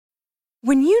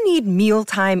When you need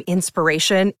mealtime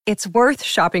inspiration, it's worth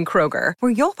shopping Kroger,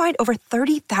 where you'll find over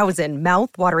 30,000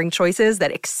 mouth-watering choices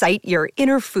that excite your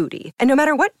inner foodie. And no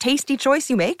matter what tasty choice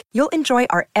you make, you'll enjoy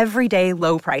our everyday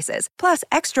low prices, plus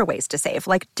extra ways to save,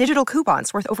 like digital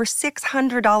coupons worth over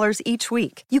 $600 each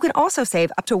week. You can also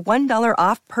save up to $1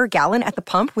 off per gallon at the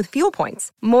pump with fuel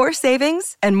points. More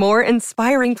savings and more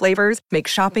inspiring flavors make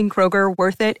shopping Kroger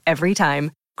worth it every time.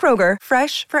 Kroger,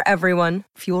 fresh for everyone.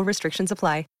 Fuel restrictions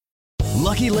apply.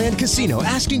 Lucky Land Casino,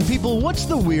 asking people, what's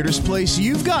the weirdest place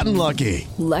you've gotten lucky?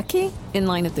 Lucky? In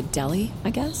line at the deli, I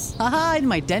guess? Aha, in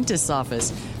my dentist's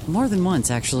office. More than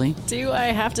once, actually. Do I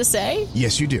have to say?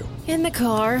 Yes, you do. In the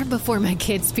car before my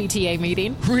kids' PTA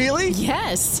meeting. Really?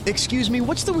 Yes. Excuse me,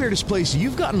 what's the weirdest place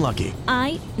you've gotten lucky?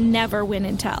 I never win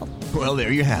and tell. Well,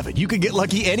 there you have it. You can get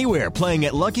lucky anywhere, playing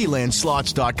at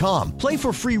LuckyLandSlots.com. Play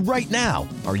for free right now.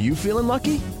 Are you feeling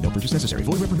lucky? No purchase necessary.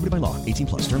 Void where prohibited by law. 18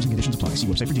 plus. Terms and conditions apply. See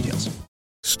website for details.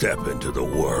 Step into the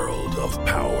world of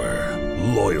power,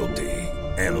 loyalty,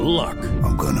 and luck.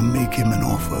 I'm gonna make him an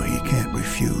offer he can't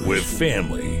refuse. With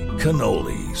family,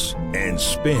 cannolis, and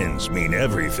spins mean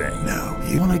everything. Now,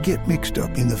 you wanna get mixed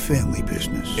up in the family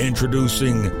business.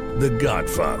 Introducing The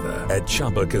Godfather at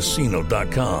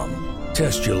ChumbaCasino.com.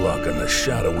 Test your luck in the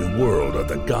shadowy world of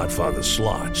The Godfather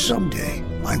slot. Someday,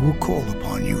 I will call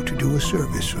upon you to do a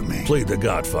service for me. Play The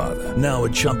Godfather, now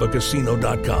at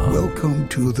ChumbaCasino.com. Welcome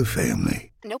to the family.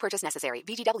 No purchase necessary.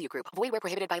 VGW Group. Void where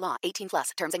prohibited by law. 18 plus.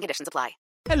 Terms and conditions apply.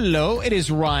 Hello, it is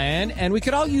Ryan, and we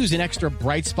could all use an extra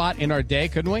bright spot in our day,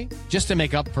 couldn't we? Just to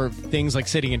make up for things like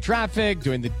sitting in traffic,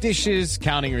 doing the dishes,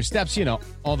 counting your steps, you know,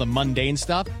 all the mundane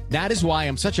stuff. That is why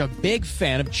I'm such a big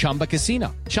fan of Chumba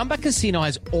Casino. Chumba Casino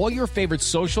has all your favorite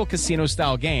social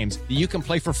casino-style games that you can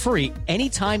play for free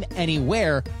anytime,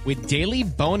 anywhere with daily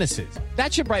bonuses.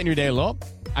 That should brighten your day a little.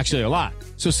 Actually, a lot.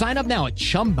 So sign up now at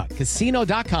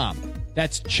ChumbaCasino.com.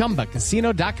 That's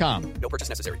ChumbaCasino.com. No purchase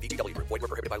necessary. VGW Group. Void where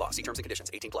prohibited by law. See terms and conditions.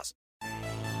 18 plus.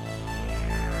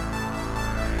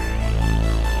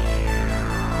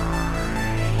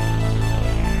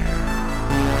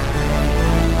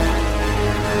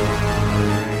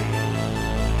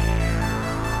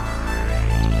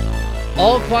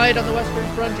 All Quiet on the Western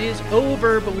Front is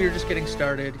over, but we are just getting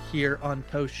started here on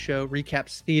Post Show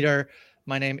Recaps Theater.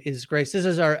 My name is Grace. This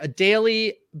is our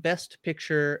daily Best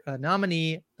Picture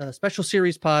nominee special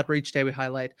series pod, where each day we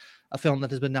highlight a film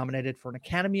that has been nominated for an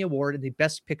Academy Award in the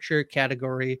Best Picture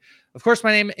category. Of course,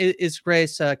 my name is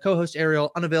Grace. Co-host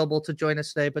Ariel, unavailable to join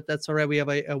us today, but that's all right. We have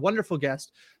a wonderful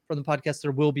guest from the podcast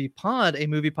There Will Be Pod, a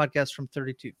movie podcast from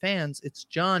 32 Fans. It's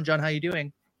John. John, how are you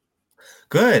doing?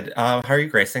 Good. How are you,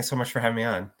 Grace? Thanks so much for having me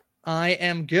on. I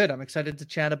am good. I'm excited to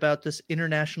chat about this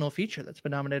international feature that's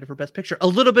been nominated for Best Picture. A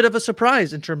little bit of a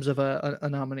surprise in terms of a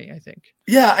nominee, I think.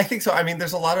 Yeah, I think so. I mean,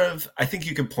 there's a lot of, I think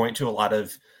you can point to a lot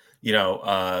of,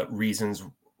 reasons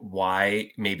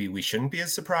why maybe we shouldn't be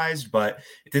as surprised, but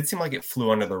it did seem like it flew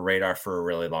under the radar for a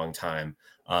really long time.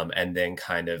 And then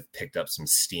kind of picked up some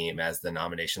steam as the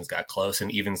nominations got close,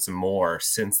 and even some more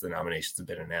since the nominations have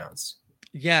been announced.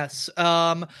 Yes.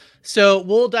 So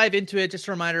we'll dive into it. Just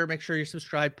a reminder, make sure you're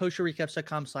subscribed,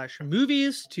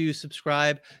 postshowrecaps.com/movies to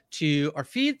subscribe to our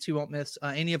feed so you won't miss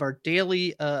any of our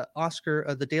daily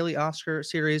the daily Oscar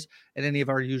series and any of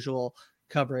our usual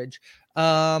coverage.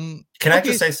 Can I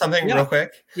just say something real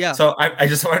quick? Yeah. So I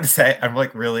just wanted to say I'm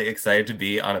like really excited to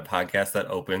be on a podcast that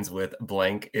opens with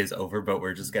 "blank is over, but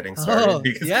we're just getting started."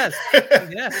 Because yes,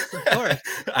 of course.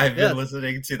 I've been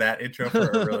listening to that intro for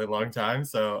a really long time,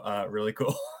 so really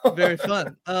cool. Very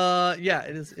fun. Yeah,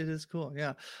 it is cool.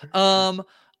 Yeah.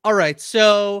 All right,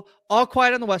 so All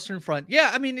Quiet on the Western Front.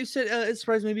 Yeah, I mean, you said it's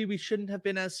surprised. Maybe we shouldn't have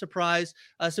been as surprised.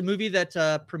 It's a movie that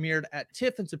premiered at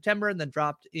TIFF in September and then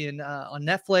dropped in on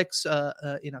Netflix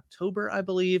in October, I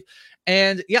believe.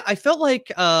 And yeah, I felt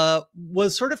like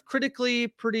was sort of critically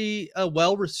pretty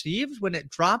well received when it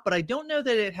dropped, but I don't know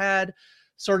that it had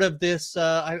sort of this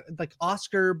like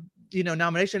Oscar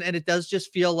nomination, and it does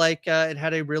just feel like it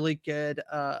had a really good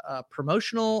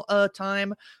promotional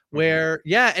time where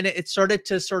and it started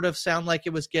to sort of sound like it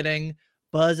was getting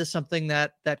buzz as something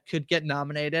that could get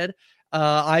nominated.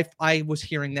 I was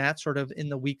hearing that sort of in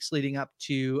the weeks leading up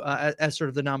to as sort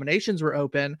of the nominations were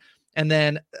open. And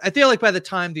then I feel like by the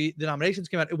time the nominations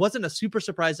came out, it wasn't a super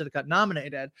surprise that it got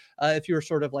nominated if you were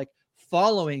sort of like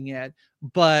following it,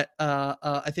 but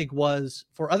I think was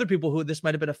for other people who this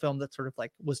might have been a film that sort of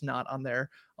like was not on their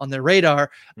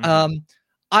radar. Mm-hmm.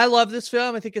 I love this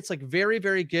film. I think it's like very,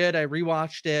 very good. I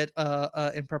rewatched it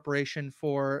in preparation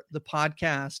for the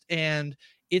podcast, and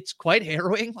it's quite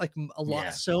harrowing. Like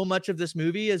so much of this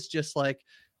movie is just like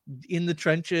in the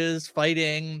trenches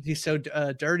fighting. He's so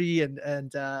dirty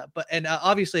and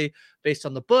obviously based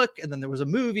on the book. And then there was a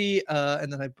movie,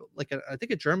 and then I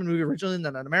think a German movie originally, and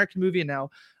then an American movie, and now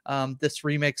this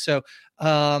remake. So,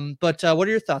 what are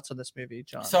your thoughts on this movie,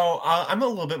 John? So I'm a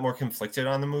little bit more conflicted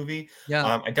on the movie.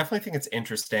 Yeah. I definitely think it's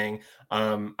interesting.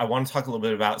 I want to talk a little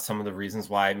bit about some of the reasons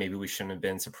why maybe we shouldn't have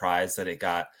been surprised that it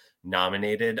got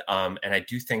nominated. And I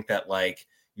do think that like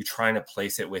you're trying to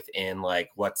place it within like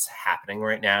what's happening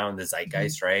right now in the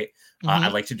zeitgeist, right? I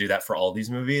like to do that for all these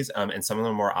movies, and some of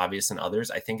them are more obvious than others.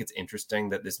 I think it's interesting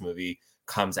that this movie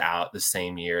comes out the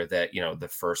same year that, you know, the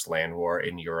first land war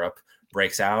in Europe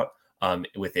breaks out.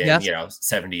 Within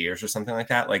 70 years or something like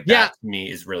that. Like that to me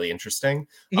is really interesting.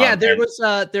 I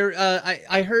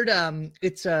heard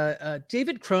it's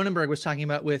David Cronenberg was talking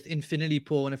about with Infinity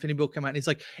Pool, when Infinity Pool came out, and he's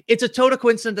like, it's a total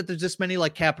coincidence that there's this many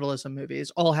like capitalism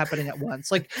movies all happening at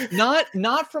once. Like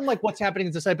not from like what's happening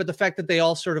in society, but the fact that they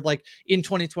all sort of like in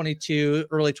 2022,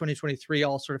 early 2023,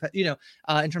 all sort of, you know,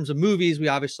 in terms of movies, we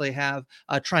obviously have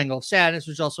Triangle of Sadness,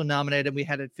 which is also nominated. We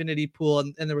had Infinity Pool,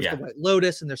 and there was the White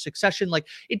Lotus and their Succession. Like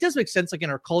it does make sense, like in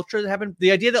our culture that happened.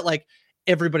 The idea that like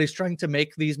everybody's trying to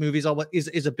make these movies all what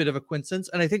is a bit of a coincidence.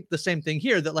 And I think the same thing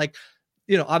here, that like,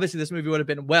 you know, obviously this movie would have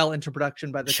been well into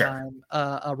production by the time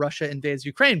Russia invades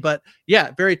Ukraine, but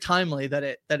yeah, very timely that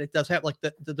it does have like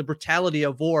the brutality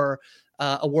of war,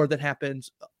 a war that happened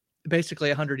basically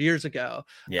 100 years ago,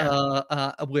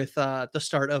 with the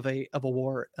start of a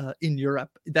war in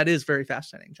Europe. That is very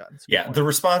fascinating, John. The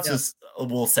response is,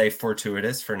 we'll say,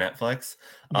 fortuitous for Netflix.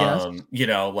 You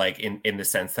know, like in the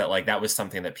sense that like that was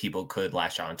something that people could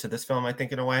latch on to this film, I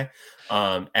think, in a way.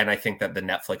 And I think that the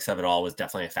Netflix of it all was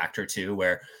definitely a factor too,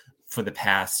 where for the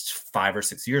past 5 or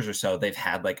 6 years or so, they've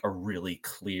had like a really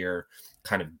clear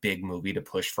kind of big movie to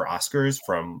push for Oscars,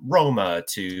 from Roma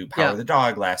to Power of the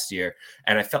Dog last year.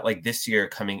 And I felt like this year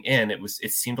coming in,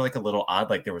 it seemed like a little odd.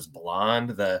 Like there was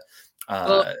Blonde, Blonde.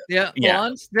 They're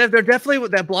definitely,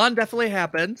 that Blonde definitely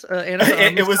happened.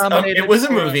 It was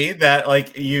a movie that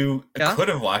like you could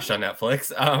have watched on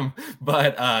Netflix,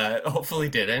 but hopefully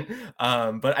didn't.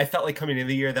 But I felt like coming into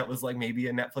the year, that was like maybe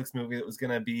a Netflix movie that was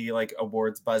going to be like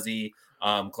awards buzzy.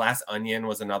 Glass Onion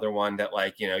was another one that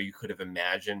like, you know, you could have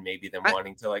imagined maybe them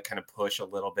wanting to like kind of push a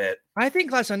little bit. I think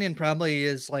Glass Onion probably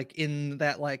is like in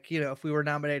that, like, you know, if we were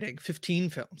nominating 15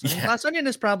 films, I mean, Glass Onion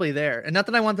is probably there. And not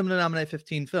that I want them to nominate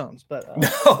 15 films, but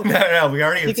no, we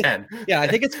already have 10. I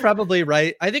think it's probably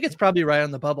right. I think it's probably right on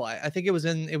the bubble. I think it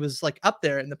was like up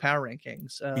there in the power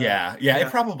rankings. It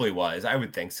probably was. I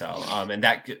would think so. And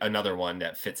that another one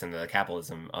that fits into the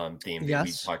capitalism theme that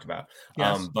we talked about.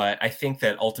 But I think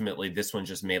that ultimately this one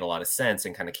just made a lot of sense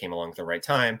and kind of came along at the right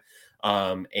time,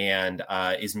 and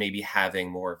is maybe having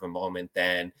more of a moment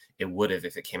than it would have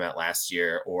if it came out last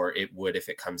year, or it would if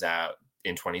it comes out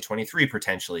in 2023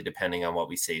 potentially, depending on what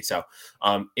we see. So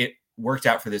it worked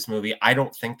out for this movie. I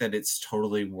don't think that it's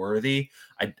totally worthy.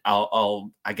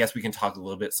 I guess we can talk a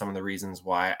little bit some of the reasons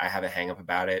why I have a hang up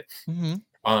about it.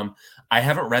 I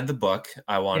haven't read the book.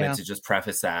 I wanted to just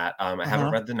preface that. I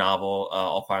haven't read the novel,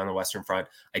 All Quiet on the Western Front.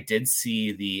 I did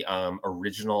see the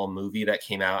original movie that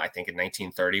came out, I think, in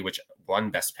 1930, which won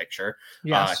Best Picture.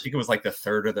 I think it was like the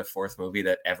third or the fourth movie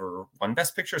that ever won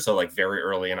Best Picture. So like very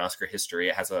early in Oscar history.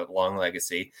 It has a long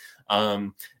legacy.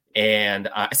 And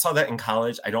I saw that in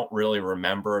college. I don't really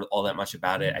remember all that much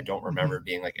about it. I don't remember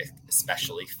being like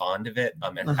especially fond of it,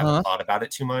 and haven't thought about it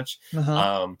too much.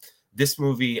 This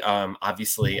movie,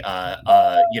 obviously,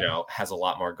 you know, has a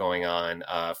lot more going on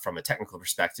from a technical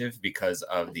perspective because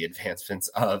of the advancements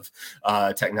of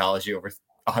technology over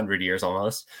 100 years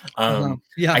almost.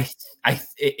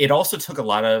 It also took a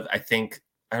lot of, I think,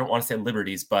 I don't want to say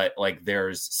liberties, but like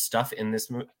there's stuff in this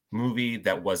movie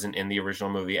that wasn't in the original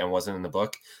movie and wasn't in the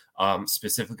book,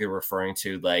 specifically referring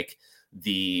to like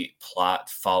the plot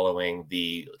following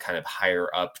the kind of higher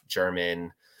up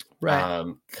German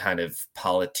kind of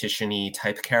politician-y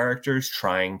type characters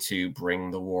trying to bring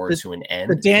the war to an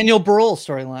end. The Daniel Bruhl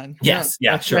storyline. Yes,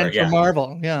 sure. For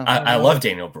Marvel. I love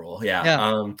Daniel Bruhl.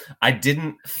 I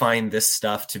didn't find this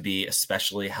stuff to be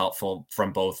especially helpful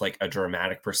from both like a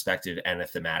dramatic perspective and a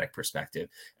thematic perspective.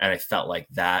 And I felt like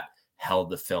that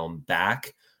held the film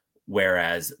back.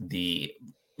 Whereas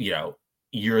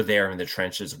you're there in the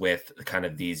trenches with kind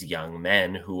of these young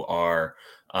men who are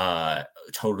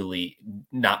totally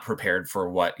not prepared for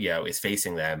what is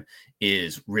facing them,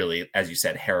 is really, as you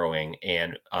said, harrowing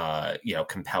and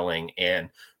compelling and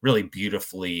really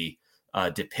beautifully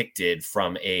depicted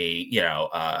from a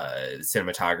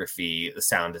cinematography, the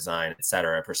sound design,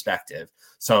 etc. perspective.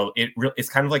 So it's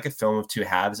kind of like a film of two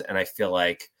halves, and I feel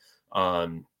like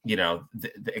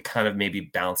it kind of maybe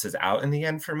balances out in the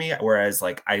end for me. Whereas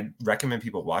like I recommend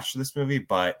people watch this movie,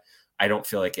 but I don't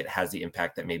feel like it has the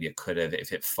impact that maybe it could have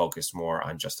if it focused more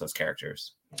on just those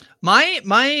characters. My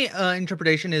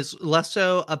interpretation is less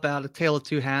so about A Tale of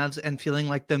Two Halves and feeling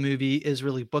like the movie is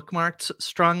really bookmarked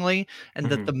strongly, and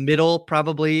that the middle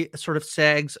probably sort of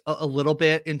sags a little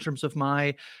bit in terms of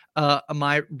my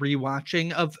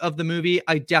rewatching of the movie.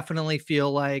 I definitely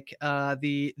feel like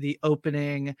the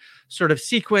opening sort of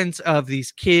sequence of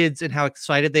these kids and how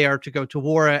excited they are to go to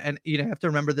war, and you have to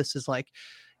remember this is like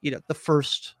the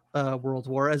first World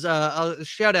War. As I'll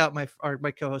shout out my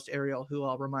co-host Ariel, who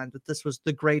I'll remind that this was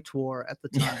the Great War at the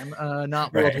time,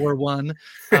 not World War One.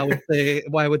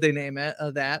 Why would they name it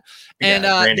that? And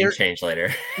branding change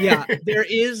later. Yeah, there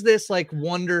is this like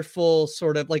wonderful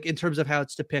sort of like in terms of how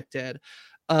it's depicted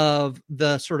of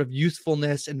the sort of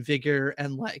youthfulness and vigor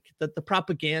and like the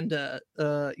propaganda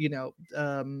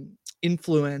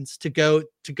influence to go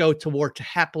to war, to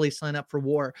happily sign up for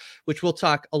war, which we'll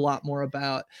talk a lot more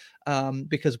about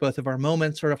because both of our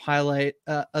moments sort of highlight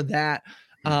that.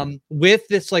 With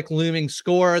this like looming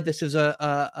score, this is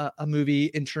a movie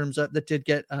in terms of that did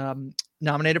get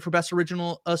nominated for Best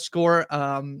Original Score.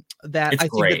 That it's I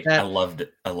great. think that I loved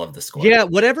it. I love the score. Yeah,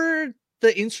 whatever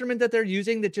the instrument that they're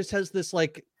using that just has this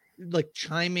like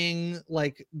chiming,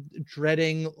 like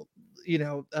dreading,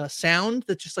 sound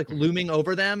that's just like looming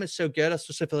over them is so good.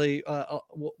 Specifically,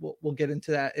 we'll get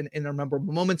into that in our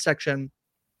memorable moment section.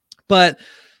 But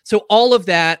so all of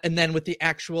that, and then with the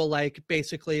actual like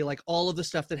basically like all of the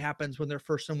stuff that happens when they're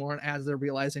first in war and as they're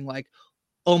realizing like,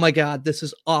 oh my God, this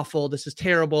is awful, this is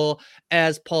terrible,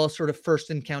 as Paul sort of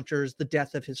first encounters the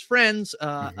death of his friends,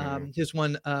 his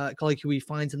one colleague who he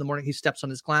finds in the morning, he steps on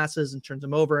his glasses and turns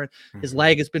him over, and his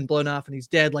leg has been blown off and he's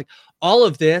dead. Like all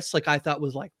of this, like I thought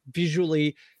was like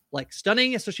visually like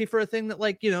stunning, especially for a thing that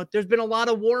like, there's been a lot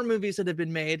of war movies that have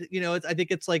been made, I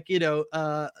think it's like,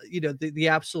 the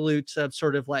absolute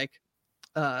sort of like,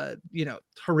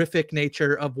 horrific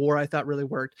nature of war, I thought really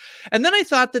worked. And then I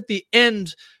thought that the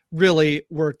end really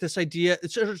worked. This idea,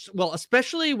 well,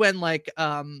 especially when like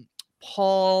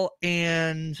Paul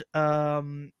and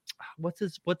what's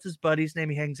his buddy's name?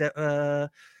 He hangs out.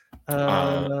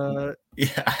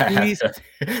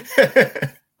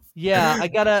 Yeah, I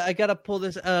gotta pull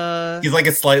this. He's like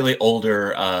a slightly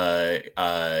older, kind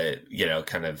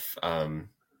of.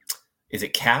 Is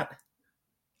it Cat?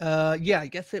 Yeah, I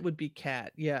guess it would be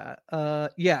Cat. Yeah.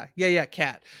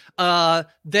 Cat.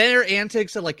 Their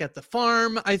antics are like at the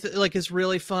farm, like is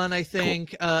really fun, I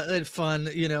think. Cool. Fun,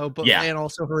 but and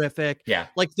also horrific. Yeah.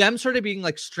 Like them sort of being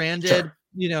like stranded,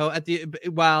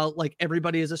 while like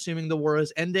everybody is assuming the war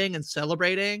is ending and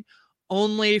celebrating,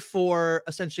 only for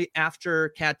essentially after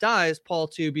Cat dies, Paul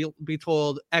to be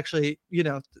told, actually,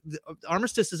 the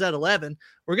armistice is at 11.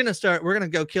 We're gonna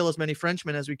go kill as many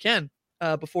Frenchmen as we can.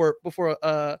 Before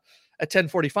at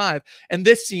 10:45, and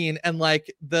this scene and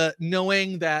like the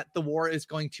knowing that the war is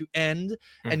going to end,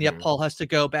 and yet Paul has to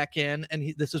go back in,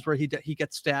 and this is where he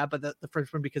gets stabbed by the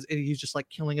Frenchman because he's just like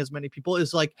killing as many people,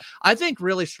 is like I think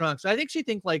really strong. So I actually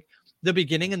think like the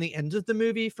beginning and the end of the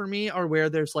movie for me are where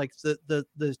there's like the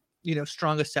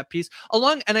strongest set piece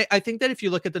along. And I think that if you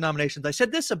look at the nominations, I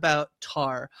said this about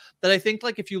Tar, that I think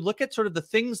like if you look at sort of the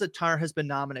things that Tar has been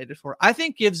nominated for, I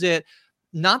think gives it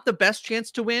not the best chance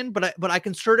to win, but I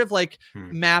can sort of like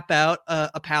map out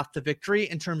a path to victory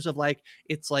in terms of like,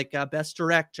 it's like best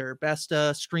director, best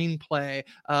screenplay,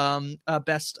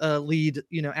 best lead,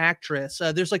 actress.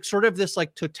 There's like sort of this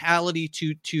like totality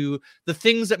to the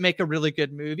things that make a really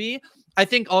good movie. I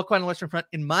think All Quiet on the Western Front,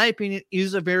 in my opinion,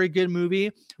 is a very good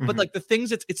movie. But like the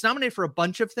things it's nominated for a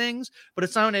bunch of things, but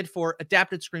it's nominated for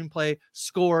adapted screenplay,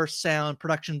 score, sound,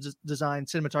 production design,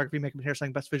 cinematography, makeup and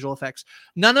hairstyling, best visual effects.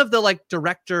 None of the like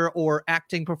director or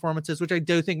acting performances, which I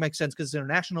do think makes sense because it's an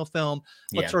international film,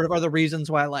 but sort of are the reasons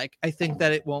why like I think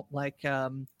that it won't like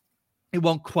it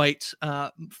won't quite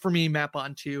for me map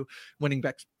onto winning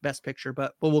best picture,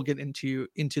 but we'll get into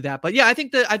that. But yeah, I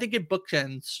think it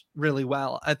bookends really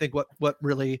well. I think what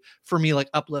really for me like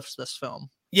uplifts this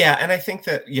film. Yeah, and I think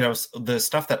that the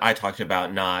stuff that I talked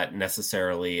about not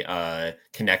necessarily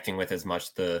connecting with as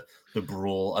much the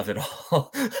brule of it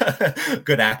all,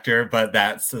 good actor, but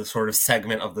that's the sort of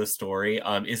segment of the story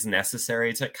is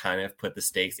necessary to kind of put the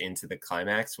stakes into the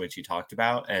climax, which you talked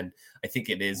about, and I think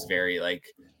it is very like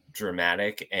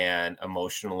dramatic and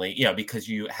emotionally, because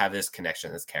you have this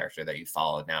connection, this character that you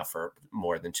followed now for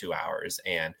more than 2 hours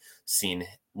and seen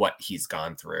what he's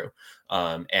gone through.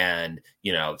 And,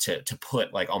 to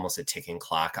put like almost a ticking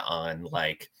clock on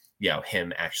like,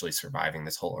 him actually surviving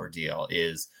this whole ordeal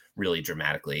is really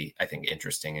dramatically, I think,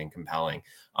 interesting and compelling.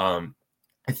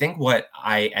 I think what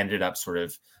I ended up sort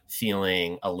of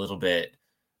feeling a little bit,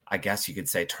 I guess you could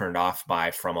say, turned off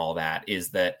by from all that is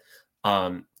that,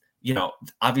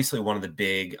 obviously one of the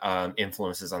big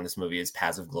influences on this movie is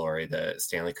Paths of Glory, the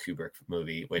Stanley Kubrick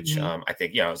movie, which I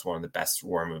think, is one of the best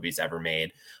war movies ever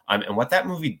made. And what that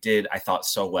movie did, I thought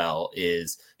so well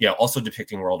is, also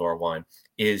depicting World War I,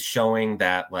 is showing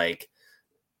that like,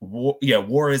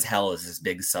 War is Hell is this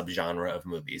big subgenre of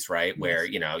movies, right? Where,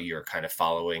 you're kind of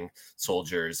following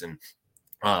soldiers and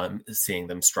seeing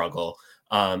them struggle.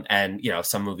 And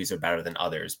some movies are better than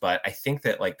others, but I think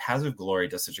that like Paths of Glory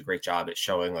does such a great job at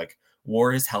showing like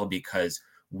war is hell because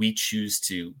we choose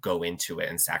to go into it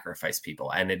and sacrifice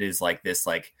people. And it is like this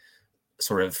like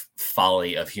sort of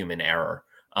folly of human error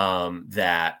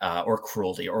that or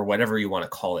cruelty or whatever you want to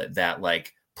call it, that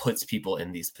like puts people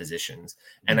in these positions.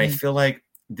 And I feel like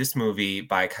this movie,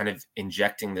 by kind of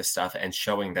injecting this stuff and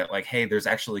showing that like, hey, there's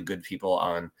actually good people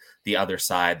on the other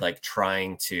side, like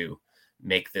trying to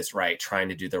make this right, trying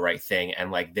to do the right thing. And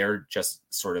like, they're just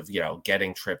sort of,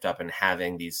 getting tripped up and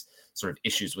having these sort of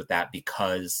issues with that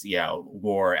because,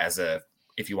 war as a,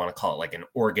 if you want to call it like an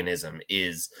organism,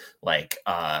 is like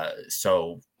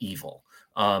so evil.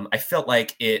 I felt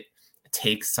like it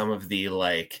takes some of the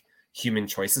like human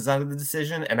choices out of the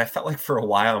decision. And I felt like for a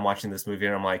while I'm watching this movie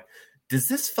and I'm like, does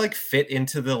this like fit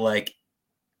into the like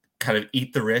kind of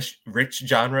eat the rich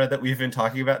genre that we've been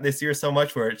talking about this year so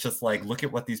much, where it's just like, look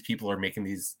at what these people are making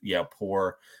these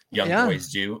poor young boys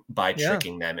do by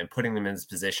tricking them and putting them in this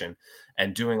position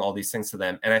and doing all these things to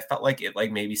them. And I felt like it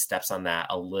like maybe steps on that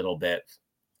a little bit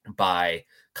by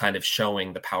kind of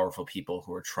showing the powerful people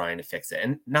who are trying to fix it.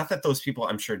 And not that those people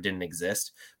I'm sure didn't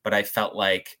exist, but I felt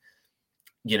like,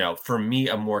 for me,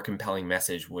 a more compelling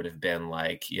message would have been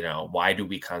like, why do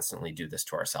we constantly do this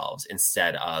to ourselves,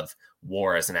 instead of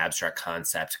war as an abstract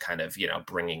concept kind of,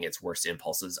 bringing its worst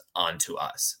impulses onto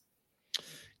us.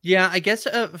 Yeah, I guess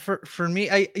for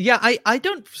me, I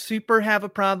don't super have a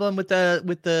problem with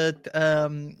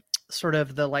the sort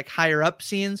of the like higher up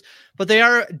scenes, but they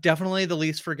are definitely the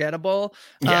least forgettable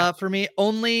for me.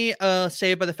 Only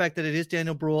saved by the fact that it is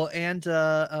Daniel Bruhl and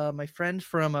my friend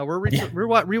from we're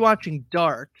rewatching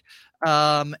Dark,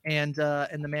 and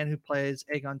the man who plays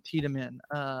Egon Tiedemann,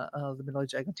 the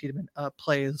middle-aged Egon Tiedemann,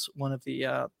 plays one of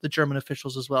the German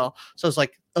officials as well. So it's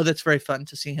like, oh, that's very fun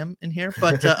to see him in here.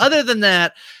 But other than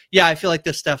that, yeah, I feel like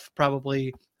this stuff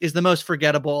probably is the most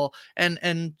forgettable, and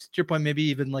to your point, maybe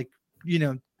even like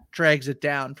drags it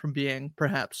down from being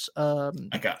perhaps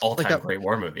like an all-time great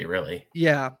war movie, really.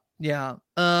 Yeah.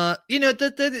 The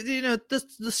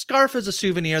scarf is a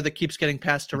souvenir that keeps getting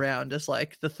passed around as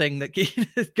like the thing that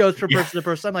goes from person to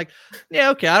person. I'm like, yeah,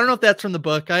 okay. I don't know if that's from the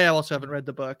book. I also haven't read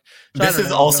the book. So this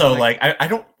is also like I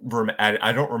don't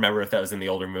remember if that was in the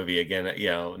older movie. Again,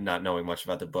 not knowing much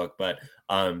about the book, but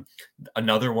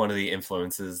another one of the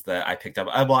influences that I picked up.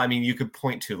 Well, I mean, you could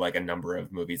point to like a number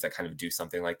of movies that kind of do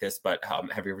something like this. But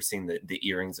have you ever seen the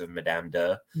Earrings of Madame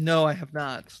De? No, I have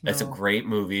not. No. It's a great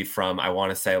movie from, I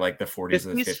want to say, like the 40s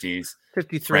or the 50s.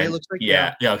 53, it looks like.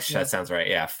 Yeah, that sounds right.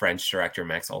 Yeah, French director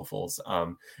Max Ophuls.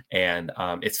 And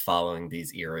it's following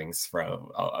these earrings from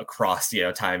across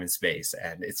time and space,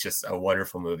 and it's just a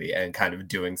wonderful movie and kind of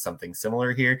doing something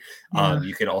similar here.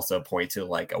 You can also point to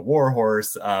like a War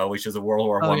Horse, which is a World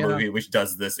War I movie, which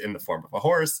does this in the form of a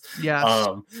horse.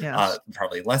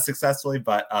 Probably less successfully,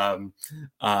 but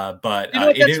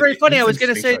that's very funny. I was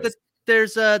going to say that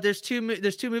there's two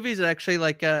movies that actually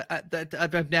like that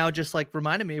I've now just like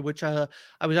reminded me, which I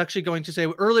was actually going to say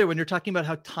earlier when you're talking about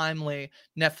how timely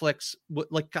Netflix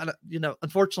like kind of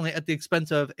unfortunately at the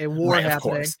expense of a war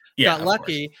happening got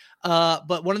lucky.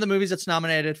 But one of the movies that's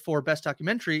nominated for Best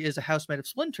Documentary is A House Made of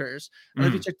Splinters. I don't know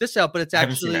if you check this out, but it's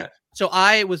actually so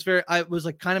I was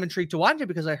like kind of intrigued to watch it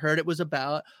because I heard it was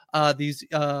about a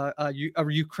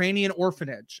Ukrainian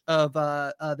orphanage of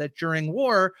that during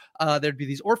war there'd be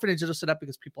these orphanages set up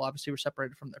because people obviously were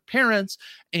separated from their parents,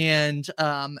 and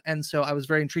so I was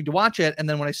very intrigued to watch it. And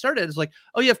then when I started, it's like,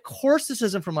 oh yeah, of course this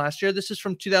isn't from last year. This is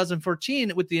from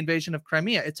 2014 with the invasion of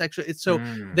Crimea.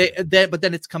 But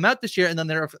then it's come out this year, and then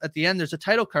at the end there's a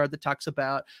title card that talks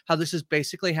about how this is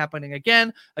basically happening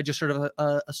again. I just heard of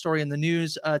a story in the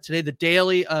news today. The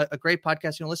Daily, a great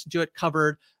podcast, you can listen to it,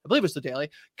 covered, I believe it was The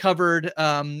Daily, covered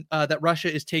that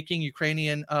Russia is taking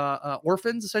Ukrainian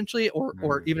orphans essentially,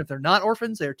 or even if they're not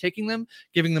orphans, they're taking them,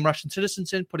 giving them Russian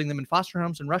citizenship, putting them in foster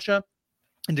homes in Russia.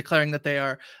 and declaring that they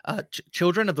are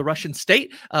children of the Russian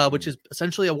state, which is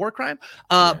essentially a war crime.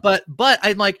 But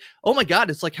I'm like, oh my God,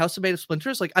 it's like House of Made of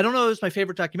Splinters. Like, I don't know if it's my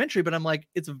favorite documentary, but I'm like,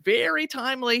 it's very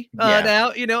timely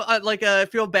now, I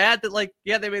feel bad that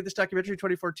they made this documentary in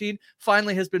 2014,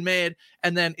 finally has been made.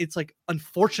 And then it's like,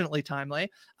 unfortunately timely.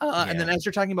 And then as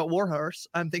you're talking about Warhorse,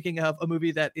 I'm thinking of a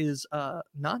movie that is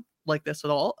not like this at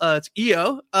all. It's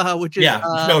EO, which is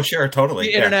totally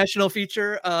the international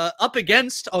feature up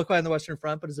against All Quiet on the Western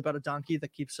Front, but it's about a donkey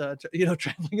that keeps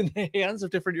traveling in the hands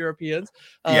of different Europeans.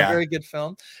 Very good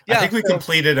film. I think we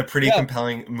completed a pretty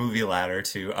compelling movie ladder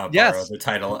to borrow the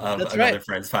title of another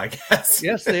friend's podcast.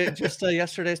 Yes, they just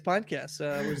yesterday's podcast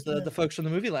was the folks from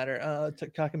the movie ladder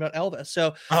talking about Elvis.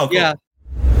 So cool.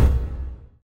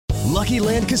 Lucky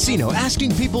Land Casino,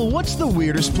 asking people, what's the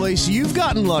weirdest place you've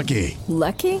gotten lucky?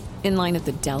 Lucky? In line at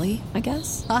the deli, I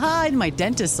guess? Aha, in my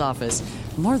dentist's office.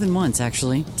 More than once,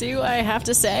 actually. Do I have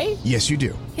to say? Yes, you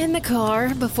do. In the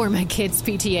car before my kids'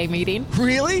 PTA meeting.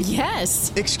 Really?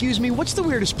 Yes. Excuse me, what's the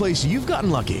weirdest place you've gotten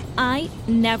lucky? I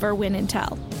never win and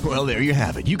tell. Well, there you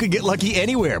have it. You can get lucky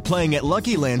anywhere, playing at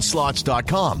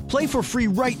LuckyLandSlots.com. Play for free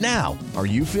right now. Are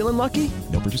you feeling lucky?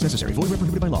 No purchase necessary. Void where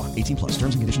prohibited by law. 18+.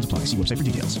 Terms and conditions apply. See website for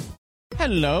details.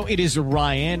 Hello, it is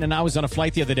Ryan, and I was on a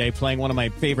flight the other day playing one of my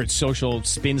favorite social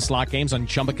spin slot games on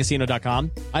ChumbaCasino.com.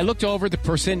 I looked over at the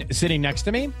person sitting next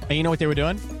to me, and you know what they were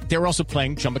doing? They were also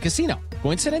playing Chumba Casino.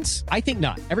 Coincidence? I think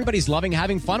not. Everybody's loving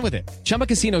having fun with it. Chumba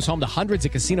Casino is home to hundreds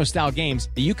of casino-style games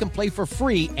that you can play for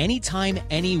free anytime,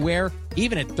 anywhere,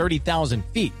 even at 30,000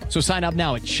 feet. So sign up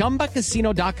now at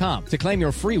ChumbaCasino.com to claim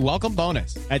your free welcome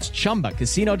bonus. That's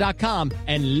ChumbaCasino.com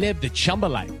and live the Chumba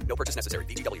life. No purchase necessary.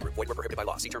 VGW. Void where prohibited by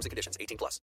law. See terms and conditions. 18+.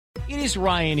 It is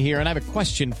Ryan here, and I have a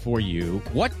question for you.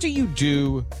 What do you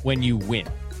do when you win?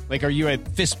 Like, are you a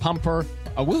fist pumper,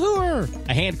 a woohooer,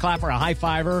 a hand clapper, a high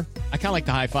fiver? I kind of like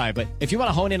the high five, but if you want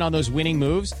to hone in on those winning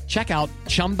moves, check out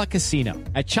Chumba Casino.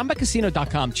 At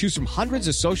ChumbaCasino.com, choose from hundreds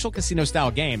of social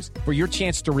casino-style games for your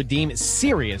chance to redeem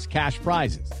serious cash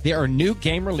prizes. There are new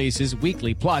game releases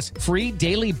weekly, plus free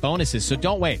daily bonuses, so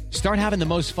don't wait. Start having the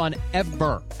most fun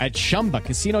ever at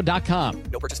ChumbaCasino.com.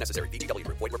 No purchase necessary. VGW.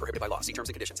 Void where prohibited by law. See terms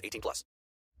and conditions. 18+.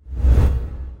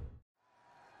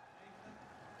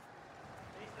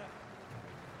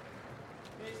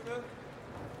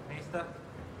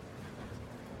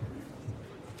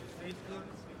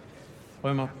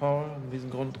 Römer Paul,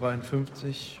 Wiesengrund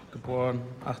 53, geboren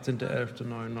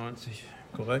 18.11.99,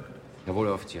 korrekt? Jawohl,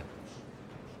 Herr Offizier.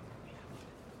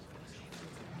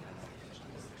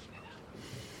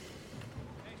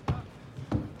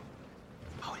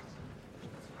 Paul.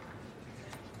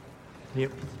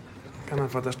 Hier, kann mein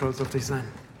Vater stolz auf dich sein?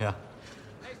 Ja.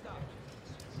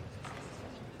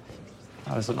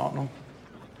 Alles in Ordnung?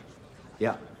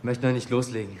 Ja, möchte noch nicht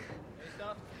loslegen.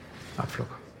 Abflug.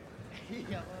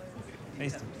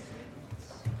 Nächste.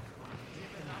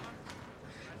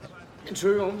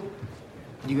 Entschuldigung.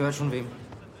 Die gehört schon wem?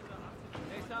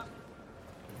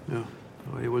 Ja,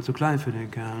 aber ihr wohl zu klein für den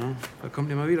Kerl, ne? Da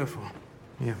kommt ihr mal wieder vor.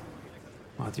 Hier,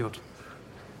 Mart J.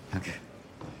 Danke.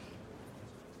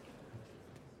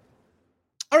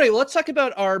 All right, well, let's talk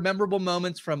about our memorable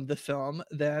moments from the film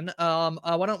then.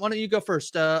 Why don't you go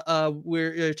first?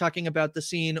 We're talking about the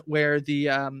scene where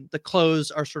the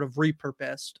clothes are sort of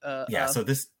repurposed. So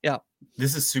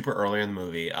this is super early in the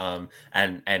movie.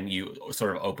 And you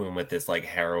sort of open with this like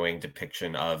harrowing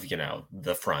depiction of,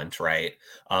 the front, right?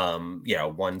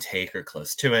 One take or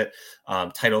close to it.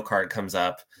 Title card comes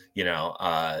up,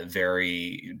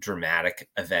 very dramatic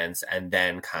events, and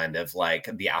then kind of like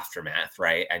the aftermath,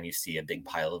 right? And you see a big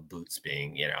pile of boots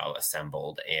being,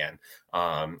 assembled. And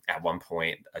at one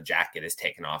point, a jacket is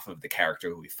taken off of the character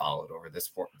who we followed over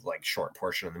this short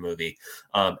portion of the movie.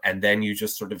 And then you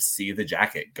just sort of see the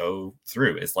jacket go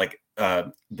through. It's like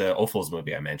the Ophuls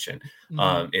movie I mentioned.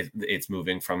 Mm-hmm. It's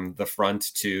moving from the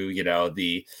front to,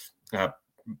 the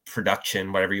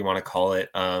production, whatever you want to call it,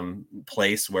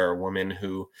 place where a woman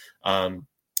who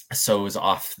sews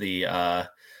off the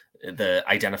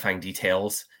identifying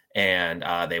details, and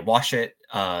they wash it,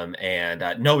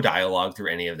 and no dialogue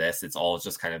through any of this. It's all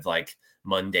just kind of like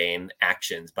mundane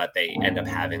actions, but they end up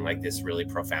having like this really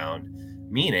profound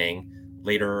meaning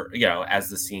later, as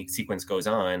the sequence goes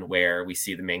on, where we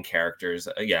see the main characters,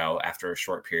 after a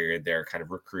short period, they're kind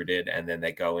of recruited, and then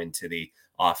they go into the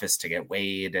office to get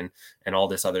weighed and all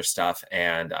this other stuff.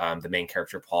 And the main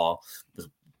character, Paul, was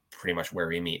pretty much where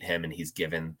we meet him, and he's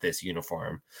given this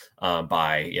uniform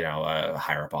by, a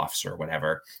higher up officer or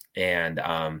whatever. And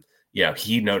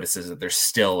he notices that there's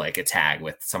still like a tag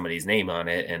with somebody's name on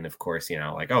it. And of course,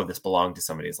 like, oh, this belonged to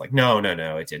somebody. It's like, no,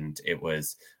 it didn't. It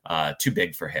was too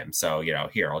big for him. So,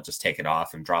 here, I'll just take it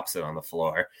off, and drops it on the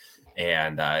floor.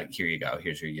 And here you go.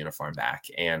 Here's your uniform back.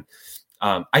 And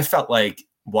I felt like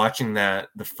watching that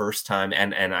the first time,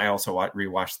 and I also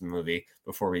rewatched the movie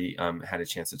before we had a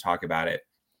chance to talk about it,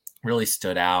 really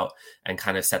stood out and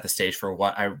kind of set the stage for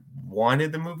what I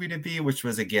wanted the movie to be, which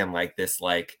was, again, like this,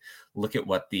 like, look at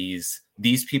what these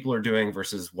people are doing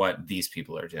versus what these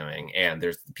people are doing. And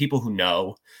there's the people who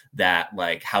know that,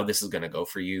 like, how this is going to go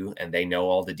for you, and they know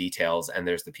all the details. And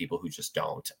there's the people who just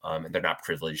don't, and they're not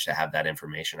privileged to have that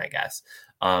information, I guess.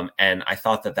 And I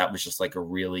thought that was just like a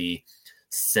really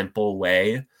simple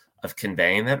way of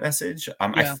conveying that message.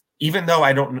 Even though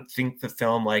I don't think the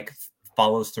film like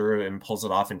follows through and pulls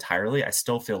it off entirely, I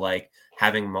still feel like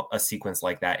having a sequence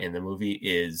like that in the movie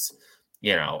is,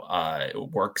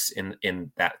 works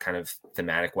in that kind of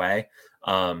thematic way,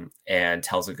 and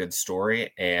tells a good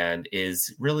story, and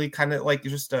is really kind of like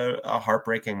just a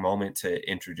heartbreaking moment to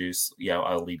introduce,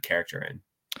 a lead character in.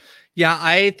 Yeah,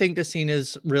 I think the scene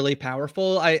is really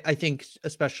powerful. I think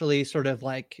especially sort of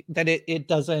like that it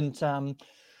doesn't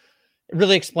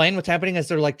really explain what's happening as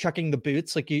they're like chucking the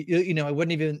boots. Like I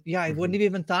wouldn't have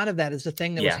even thought of that as a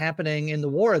thing that was happening in the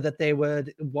war, that they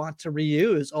would want to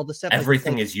reuse all the stuff.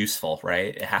 Everything is useful,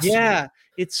 right? It has to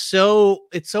be. It's so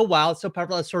wild, so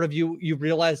powerful. It's sort of you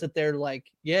realize that they're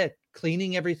like,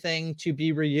 cleaning everything to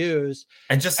be reused.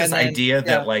 And just this idea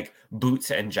that like boots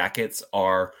and jackets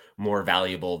are more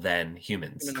valuable than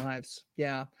human lives.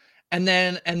 Yeah. And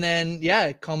then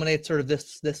it culminates sort of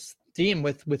this theme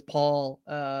with Paul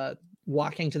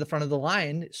walking to the front of the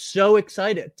line, so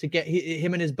excited to get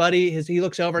him and his buddy. He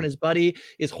looks over and his buddy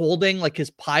is holding like his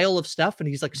pile of stuff, and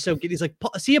he's like, so good. He's like,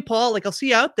 see you, Paul. Like, I'll see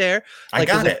you out there. Like,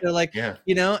 I got it. They're like,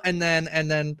 and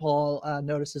then Paul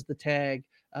notices the tag.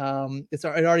 It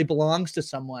already belongs to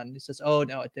someone. He says, oh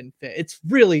no, it didn't fit. It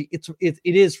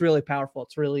is really powerful.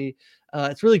 It's really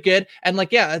good. And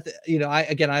like, I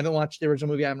haven't watched the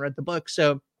original movie. I haven't read the book,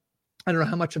 so I don't know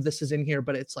how much of this is in here,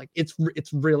 but it's like, it's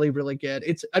really, really good.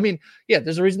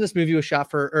 There's a reason this movie was shot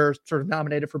for, or sort of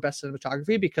nominated for best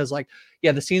cinematography, because like,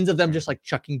 the scenes of them just like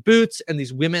chucking boots and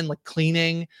these women like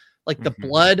cleaning like the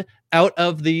blood out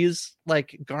of these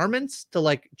like garments to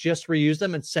like just reuse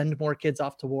them and send more kids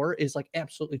off to war is like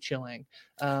absolutely chilling.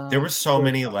 There were so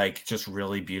many like just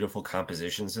really beautiful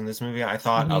compositions in this movie. I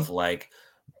thought of like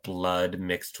blood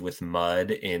mixed with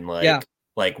mud in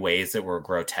like ways that were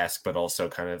grotesque, but also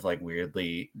kind of like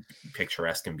weirdly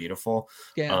picturesque and beautiful.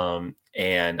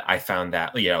 And I found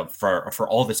that, for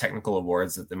all the technical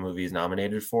awards that the movie is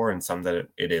nominated for, and some that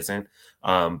it isn't,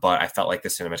 but I felt like the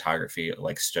cinematography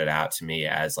like stood out to me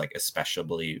as like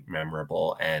especially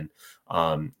memorable and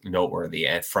noteworthy.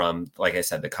 And from, like I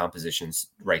said, the compositions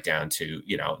right down to,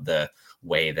 the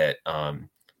way that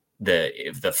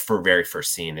the very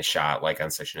first scene is shot like on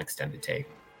such an extended take.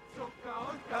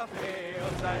 Kaffee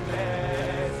und ein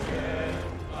Gläschen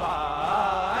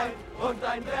Wein und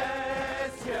ein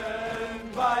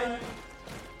Gläschen Wein.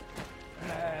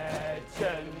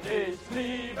 Mädchen, ich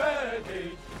liebe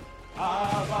dich,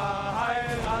 aber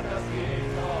heiraten, das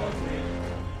geht doch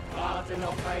nicht. Warte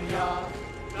noch ein Jahr,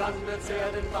 dann wird's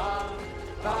werden wahr.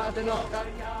 Warte noch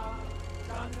ein Jahr,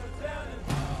 dann wird's werden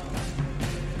wahr.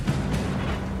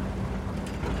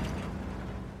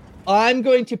 I'm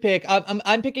going to pick.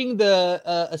 I'm picking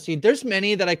a scene. There's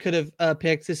many that I could have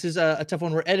picked. This is a tough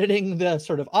one. We're editing the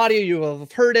sort of audio. You will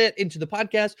have heard it into the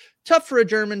podcast. Tough for a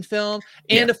German film,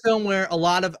 and a film where a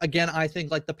lot of, again, I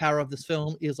think like the power of this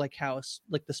film is like how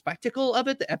like the spectacle of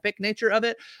it, the epic nature of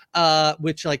it,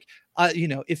 which like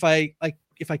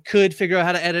if I could figure out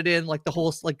how to edit in like the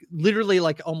whole, like literally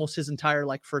like almost his entire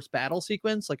like first battle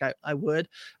sequence, like I would,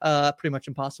 pretty much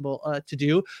impossible to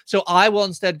do. So I will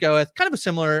instead go with kind of a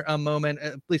similar moment,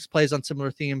 at least plays on similar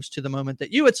themes to the moment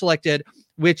that you had selected,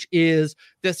 which is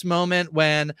this moment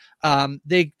when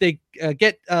they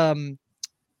get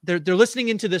they're listening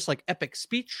into this like epic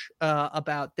speech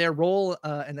about their role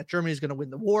and that Germany is going to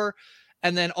win the war,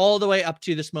 and then all the way up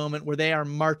to this moment where they are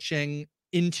marching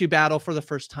into battle for the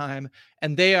first time,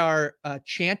 and they are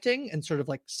chanting and sort of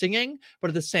like singing, but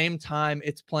at the same time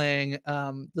it's playing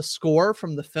the score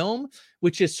from the film,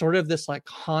 which is sort of this like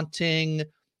haunting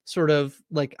sort of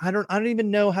like, I don't even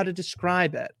know how to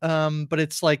describe it, but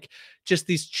it's like just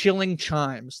these chilling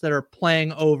chimes that are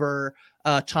playing over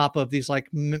top of these like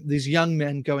these young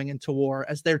men going into war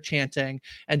as they're chanting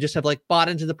and just have like bought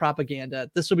into the propaganda.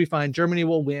 This will be fine. Germany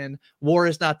will win. War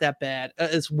is not that bad.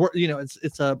 It's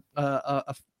a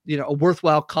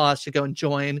worthwhile cause to go and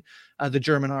join the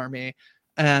German army.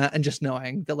 And just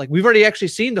knowing that, like, we've actually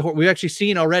seen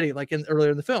already, like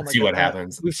earlier in the film, see what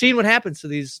happens. We've seen what happens to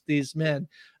these men.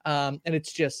 And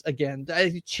it's just, again,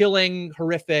 chilling,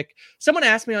 horrific. Someone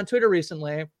asked me on Twitter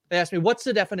recently, they asked me, what's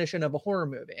the definition of a horror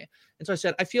movie? And so I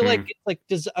said, I feel like it's like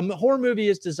a horror movie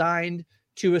is designed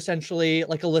to essentially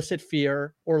like elicit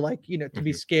fear, or like, you know, to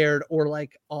be scared, or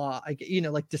like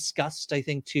like disgust. I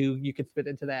think too, you could fit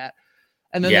into that.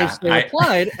 And then they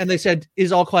replied and they said,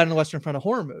 is All Quiet on the Western Front a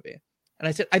horror movie? And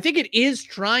I said, I think it is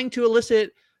trying to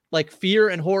elicit like fear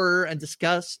and horror and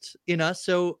disgust in us.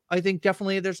 So I think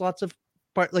definitely there's lots of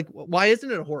like, why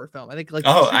isn't it a horror film? I think like,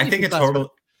 I think it totally.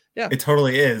 Yeah, it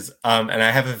totally is. And I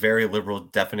have a very liberal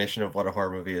definition of what a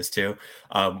horror movie is too.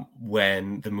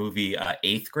 When the movie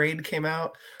Eighth Grade came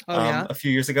out a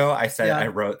few years ago, I said I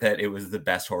wrote that it was the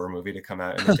best horror movie to come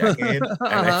out in a decade. And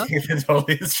I think it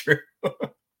totally is true.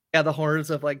 Yeah, the horrors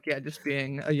of like, just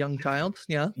being a young child.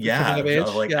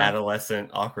 Of like adolescent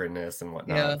awkwardness and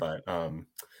whatnot. But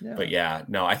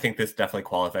no, I think this definitely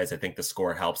qualifies. I think the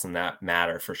score helps in that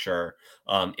matter for sure.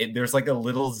 There's like a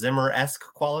little Zimmer-esque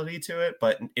quality to it,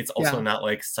 but it's also not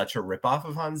like such a ripoff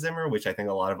of Hans Zimmer, which I think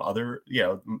a lot of other,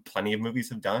 plenty of movies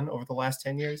have done over the last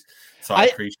 10 years. So I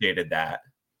appreciated that.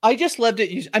 I just loved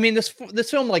it. I mean, this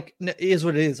film like is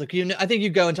what it is. Like, I think you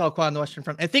go into All Quiet on the Western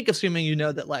Front. I think assuming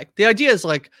that like the idea is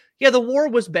like, the war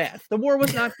was bad. The war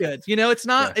was not good. It's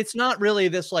not. It's not really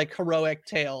this like heroic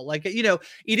tale. Like it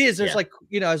is. There's like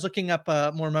I was looking up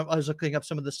I was looking up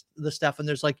some of the stuff, and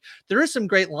there is some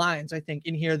great lines. I think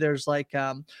in here there's like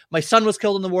my son was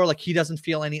killed in the war. Like he doesn't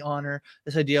feel any honor.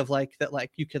 This idea of like that like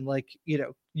you can like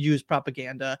use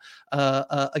propaganda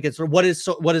against, or what is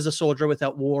a soldier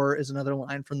without war is another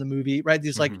line from the movie, right?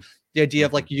 These like the idea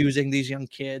of like using these young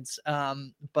kids. I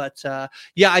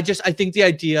think the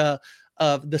idea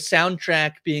of the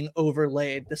soundtrack being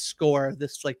overlaid, the score,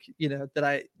 this like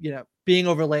being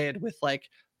overlaid with like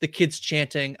the kids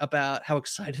chanting about how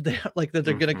excited they are, like that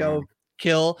they're gonna go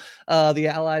kill the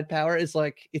Allied power, is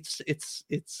like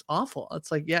it's awful.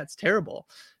 It's like it's terrible.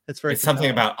 It's something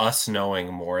about us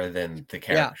knowing more than the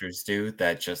characters do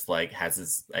that just like has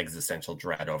this existential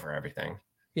dread over everything.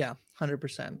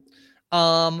 100%.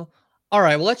 All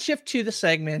right, well, let's shift to the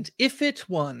segment If It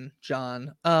Won,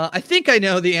 John. I think I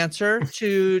know the answer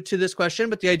to this question,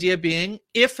 but the idea being,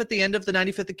 if at the end of the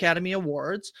 95th Academy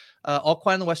Awards, All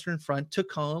Quiet on the Western Front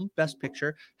took home Best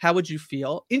Picture, how would you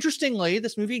feel? Interestingly,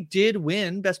 this movie did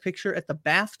win Best Picture at the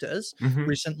BAFTAs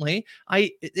recently.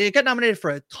 It got nominated for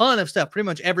a ton of stuff, pretty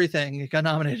much everything it got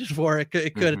nominated for. It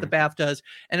could at the BAFTAs,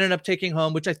 and ended up taking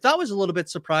home, which I thought was a little bit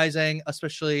surprising,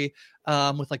 especially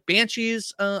with like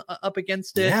Banshees up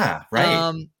against it. Yeah, right.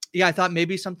 I thought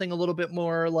maybe something a little bit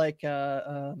more like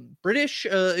British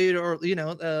or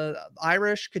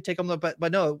Irish could take them,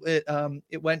 but no,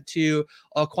 it went to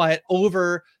All Quiet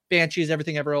over Banshees,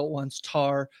 Everything Ever All at Once,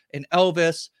 Tar, and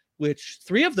Elvis, which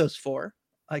 3 of those 4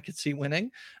 I could see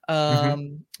winning. I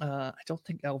don't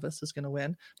think Elvis is going to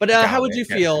win, but how would you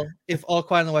feel if All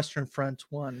Quiet on the Western Front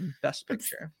won Best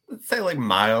Picture? Let's say like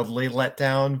mildly let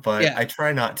down, but I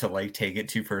try not to like take it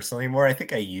too personally anymore. I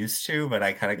think I used to, but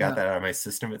I kind of got that out of my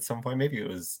system at some point. Maybe it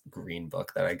was Green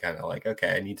Book that I kind of like,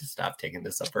 okay, I need to stop taking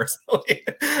this up personally.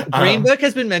 Green Book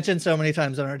has been mentioned so many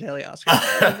times on our daily Oscar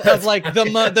of like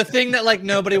the thing that like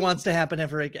nobody wants to happen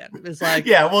ever again. It's like,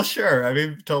 well, sure. I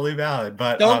mean, totally valid,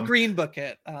 but don't Green Book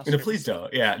it. No, please don't.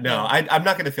 I'm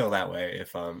not going to feel that way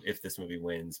if this movie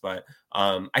wins, but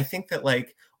I think that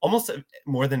like almost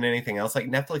more than anything else, like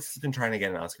Netflix has been trying to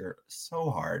get an Oscar so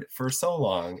hard for so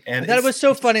long, and that was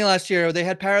so funny last year. They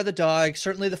had Power of the Dog,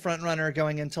 certainly the front runner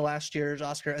going into last year's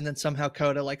Oscar, and then somehow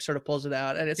Coda like sort of pulls it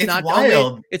out. And it's not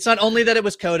wild. It's not only that it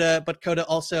was Coda, but Coda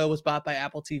also was bought by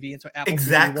Apple TV, and so Apple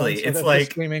exactly. TV it's like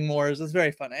streaming wars. It's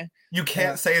very funny. You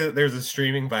can't say that there's a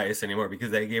streaming bias anymore because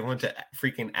they gave one to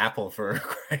freaking Apple for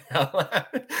crying out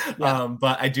loud.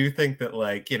 But I do think that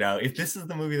like if this is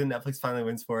the movie that Netflix finally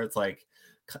wins for, it's like.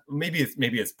 Maybe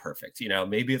it's perfect,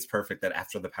 maybe it's perfect that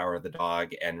after The Power of the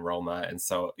Dog and Roma and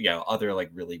so other like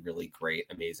really, really great,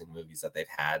 amazing movies that they've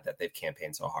had that they've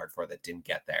campaigned so hard for that didn't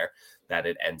get there, that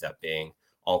it ends up being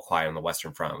All Quiet on the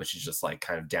Western Front, which is just like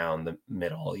kind of down the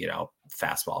middle,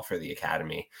 fastball for the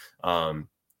Academy. I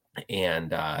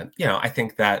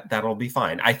think that'll be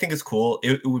fine. I think it's cool.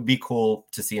 It would be cool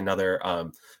to see another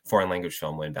foreign language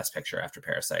film win Best Picture after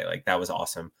Parasite. Like that was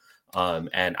awesome.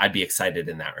 And I'd be excited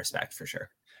in that respect for sure.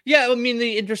 Yeah, I mean,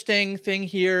 the interesting thing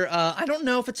here, I don't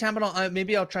know if it's happened on,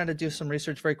 maybe I'll try to do some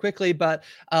research very quickly, but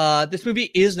this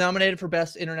movie is nominated for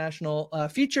Best International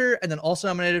Feature and then also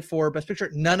nominated for Best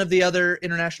Picture. None of the other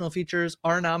international features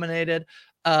are nominated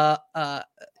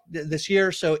this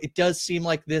year, so it does seem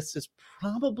like this is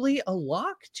probably a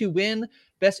lock to win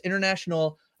Best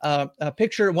International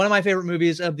Picture. One of my favorite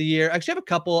movies of the year. Actually, I have a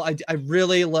couple. I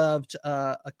really loved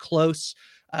A Close.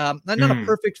 Not a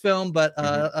perfect film, but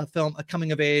a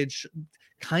coming of age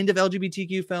kind of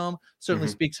LGBTQ film. Certainly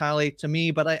speaks highly to me,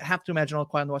 but I have to imagine All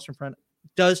Quiet on the Western Front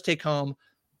does take home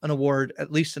an award,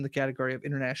 at least in the category of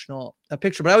international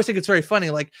picture. But I always think it's very funny,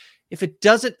 like if it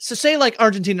doesn't, so say like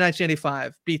Argentina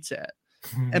 1985 beats it,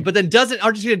 but then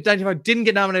Argentina 1985 didn't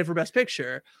get nominated for Best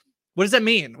Picture. What does that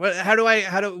mean? What is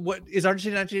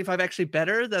Argentina 1985 actually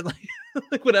better than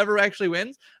like whatever actually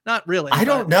wins? Not really. I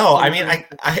don't know. I mean,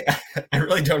 I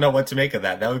really don't know what to make of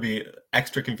that. That would be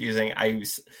extra confusing. I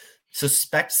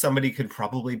suspect somebody could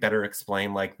probably better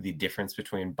explain like the difference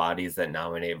between bodies that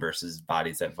nominate versus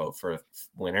bodies that vote for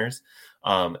winners.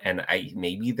 And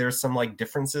maybe there's some like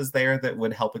differences there that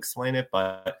would help explain it,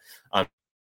 but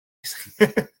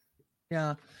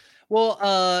yeah. Well,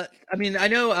 I mean, I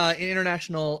know in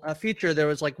international feature, there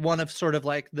was like one of sort of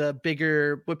like the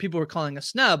bigger, what people were calling a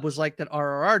snub was like that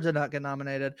RRR did not get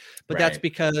nominated, but that's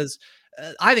because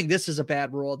I think this is a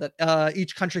bad rule that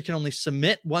each country can only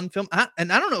submit one film.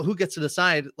 And I don't know who gets to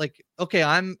decide, like, okay,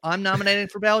 I'm nominated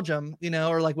for Belgium,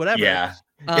 or like whatever. Yeah.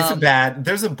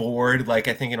 There's a board, like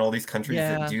I think in all these countries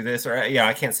that do this, or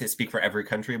I can't speak for every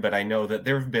country, but I know that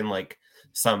there have been like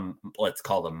some, let's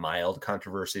call them mild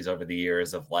controversies over the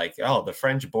years of like, oh, the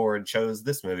French board chose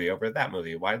this movie over that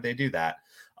movie. Why did they do that?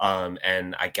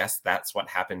 And I guess that's what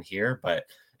happened here, but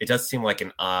it does seem like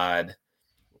an odd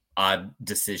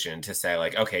decision to say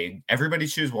like, okay, everybody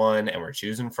choose one and we're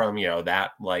choosing from,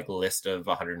 that like list of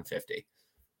 150.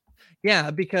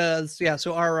 Yeah, because so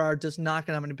RRR does not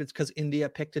get nominated because India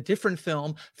picked a different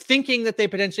film, thinking that they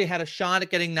potentially had a shot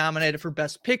at getting nominated for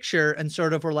Best Picture, and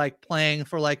sort of were like playing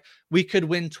for like we could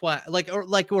win twice, or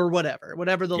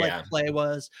whatever the like play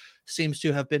was, seems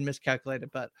to have been miscalculated,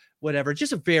 but whatever.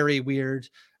 Just a very weird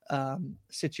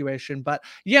situation. But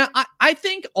yeah, I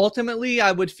think ultimately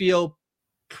I would feel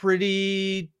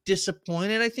pretty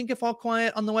disappointed. I think if All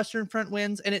Quiet on the Western Front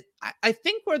wins, and I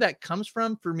think where that comes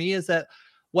from for me is that,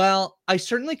 well, I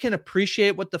certainly can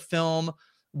appreciate what the film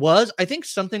was. I think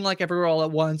something like Everywhere All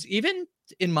at Once, even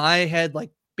in my head,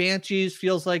 like Banshees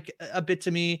feels like a bit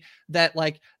to me that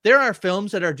like there are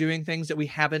films that are doing things that we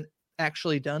haven't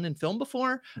actually done in film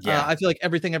before. I feel like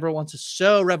Everything Everywhere Once is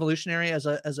so revolutionary as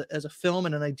a film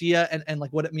and an idea, and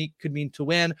like what it could mean to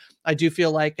win. I do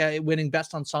feel like winning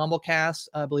Best Ensemble Cast,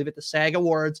 I believe at the SAG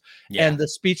Awards, and the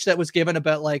speech that was given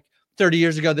about like 30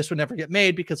 years ago, this would never get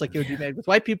made because like it would be made with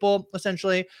white people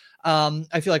essentially.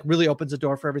 I feel like really opens the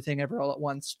door for Everything Everywhere All at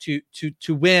Once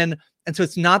to win. And so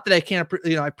it's not that I can't,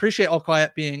 I appreciate All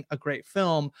Quiet being a great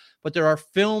film, but there are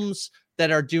films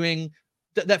that are doing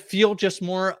that feel just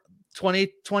more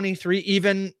 2023,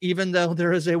 even though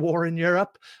there is a war in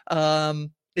Europe.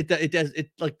 It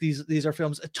like these are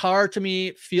films. Tar to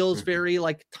me feels very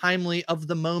like timely of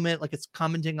the moment, like it's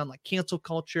commenting on like cancel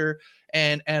culture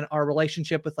and our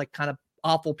relationship with like kind of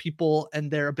awful people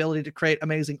and their ability to create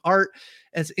amazing art.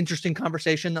 And it's an interesting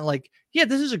conversation that like, yeah,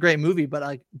 this is a great movie, but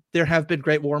like there have been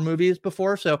great war movies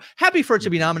before. So happy for it to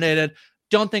be nominated.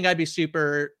 Don't think I'd be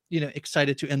super,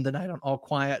 excited to end the night on All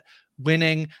Quiet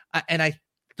winning. And I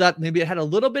thought maybe it had a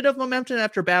little bit of momentum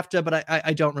after BAFTA, but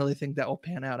I don't really think that will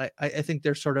pan out. I think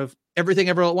there's sort of Everything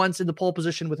Everywhere at Once in the pole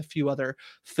position with a few other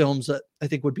films that I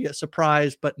think would be a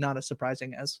surprise, but not as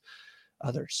surprising as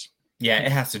others. Yeah,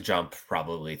 it has to jump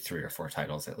probably 3 or 4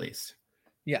 titles at least.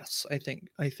 Yes, I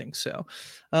think so.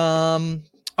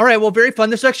 All right, well, very fun.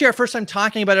 This is actually our first time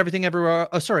talking about Everything Everywhere.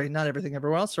 Oh, sorry, not Everything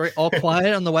Everywhere. Sorry, All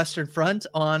Quiet on the Western Front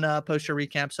on Post-Show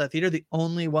Recaps Theater, the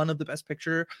only one of the Best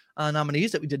Picture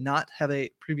nominees that we did not have a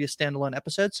previous standalone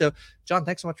episode. So, John,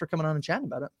 thanks so much for coming on and chatting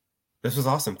about it. This was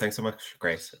awesome. Thanks so much,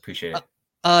 Grace. Appreciate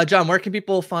it. John, where can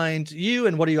people find you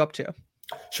and what are you up to?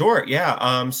 Sure.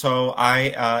 Yeah. So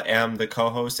I am the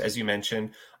co-host, as you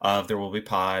mentioned, of There Will Be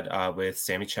Pod with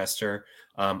Sammy Chester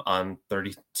on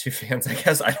 32 Fans, I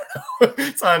guess. I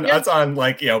don't know. It's on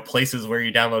like, places where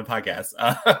you download podcasts.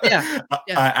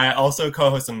 I also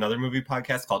co-host another movie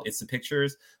podcast called It's the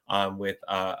Pictures with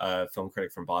a film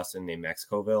critic from Boston named Max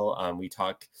Coville. We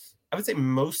talk, I would say,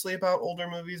 mostly about older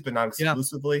movies, but not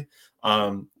exclusively.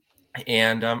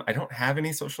 And I don't have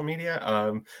any social media.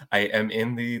 I am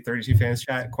in the 32 Fans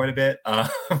chat quite a bit.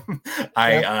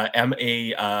 I am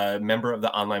a member of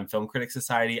the Online Film Critics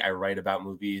Society. I write about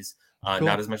movies,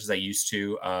 not as much as I used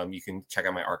to. You can check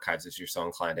out my archives if you're so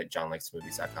inclined at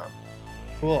johnlikesmovies.com.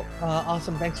 Cool.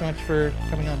 Awesome. Thanks so much for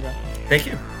coming on, John. Thank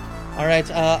you. All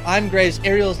right. I'm Grace.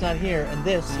 Ariel's not here, and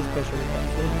this is Post-Show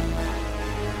Recaps.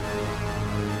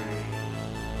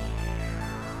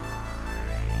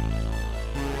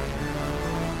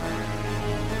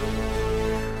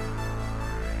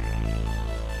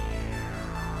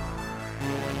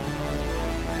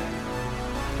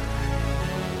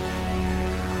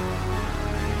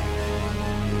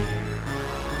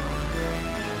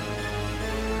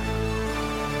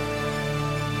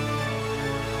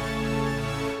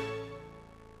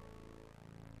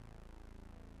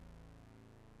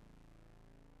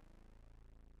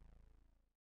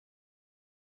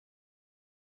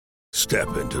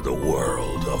 Step into the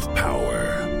world of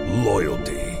power,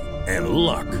 loyalty, and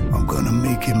luck. I'm gonna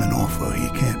make him an offer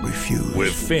he can't refuse.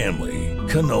 With family,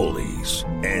 cannolis,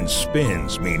 and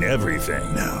spins mean everything.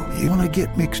 Now, you wanna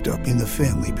get mixed up in the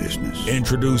family business.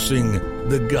 Introducing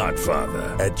The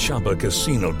Godfather at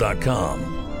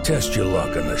ChumbaCasino.com. Test your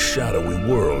luck in the shadowy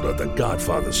world of The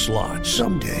Godfather slot.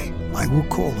 Someday, I will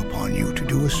call upon you to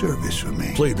do a service for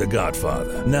me. Play The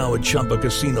Godfather now at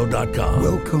ChumbaCasino.com.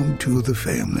 Welcome to the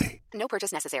family. No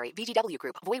purchase necessary. VGW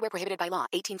Group. Void where prohibited by law.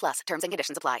 18+. Terms and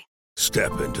conditions apply.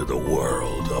 Step into the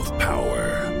world of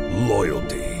power,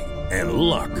 loyalty, and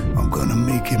luck. I'm gonna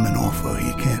make him an offer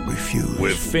he can't refuse.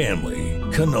 With family,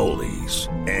 cannolis,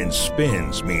 and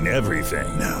spins mean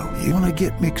everything. Now, you wanna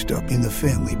get mixed up in the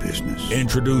family business.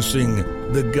 Introducing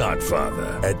The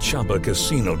Godfather at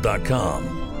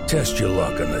ChumbaCasino.com. Test your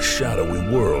luck in the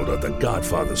shadowy world of The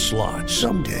Godfather slot.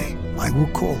 Someday, I will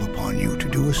call upon you to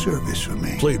do a service for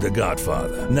me. Play The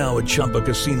Godfather now at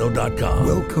ChumbaCasino.com.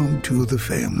 Welcome to the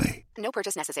family. No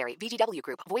purchase necessary. VGW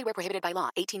Group. Void where prohibited by law.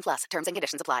 18+. Terms and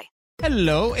conditions apply.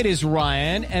 Hello, it is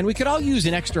Ryan, and we could all use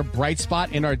an extra bright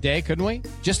spot in our day, couldn't we?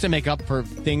 Just to make up for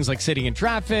things like sitting in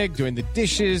traffic, doing the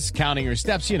dishes, counting your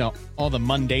steps, you know, all the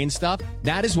mundane stuff.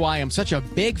 That is why I'm such a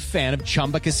big fan of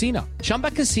Chumba Casino. Chumba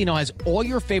Casino has all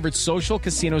your favorite social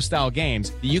casino-style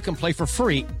games that you can play for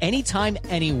free anytime,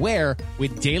 anywhere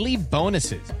with daily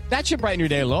bonuses. That should brighten your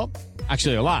day a little.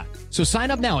 Actually, a lot. So sign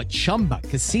up now at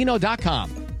ChumbaCasino.com.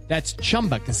 That's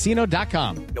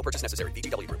ChumbaCasino.com. No purchase necessary.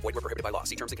 VGW Group. Void where prohibited by law.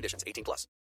 See terms and conditions. 18+.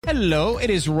 Hello, it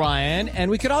is Ryan, and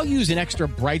we could all use an extra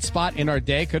bright spot in our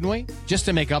day, couldn't we? Just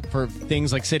to make up for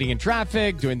things like sitting in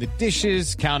traffic, doing the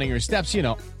dishes, counting your steps, you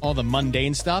know, all the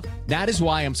mundane stuff. That is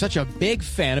why I'm such a big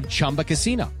fan of Chumba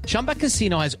Casino. Chumba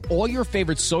Casino has all your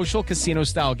favorite social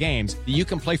casino-style games that you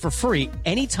can play for free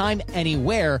anytime,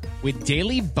 anywhere with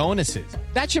daily bonuses.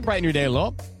 That should brighten your day a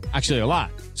little. Actually, a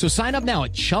lot. So sign up now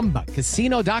at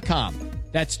ChumbaCasino.com.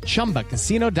 That's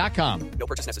ChumbaCasino.com. No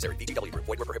purchase necessary. VGW Group.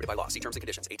 Void where prohibited by law. See terms and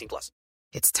conditions. 18+.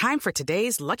 It's time for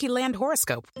today's Lucky Land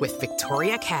horoscope with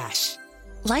Victoria Cash.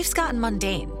 Life's gotten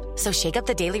mundane, so shake up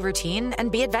the daily routine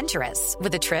and be adventurous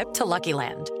with a trip to Lucky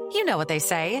Land. You know what they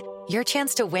say. Your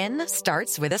chance to win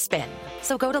starts with a spin.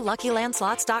 So go to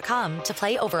LuckyLandSlots.com to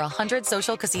play over 100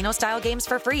 social casino-style games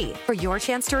for free for your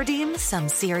chance to redeem some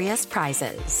serious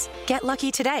prizes. Get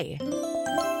lucky today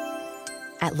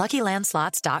at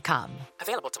LuckyLandSlots.com.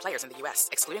 Available to players in the U.S.,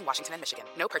 excluding Washington and Michigan.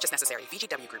 No purchase necessary.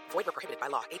 VGW Group. Void where prohibited by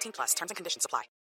law. 18+. Terms and conditions apply.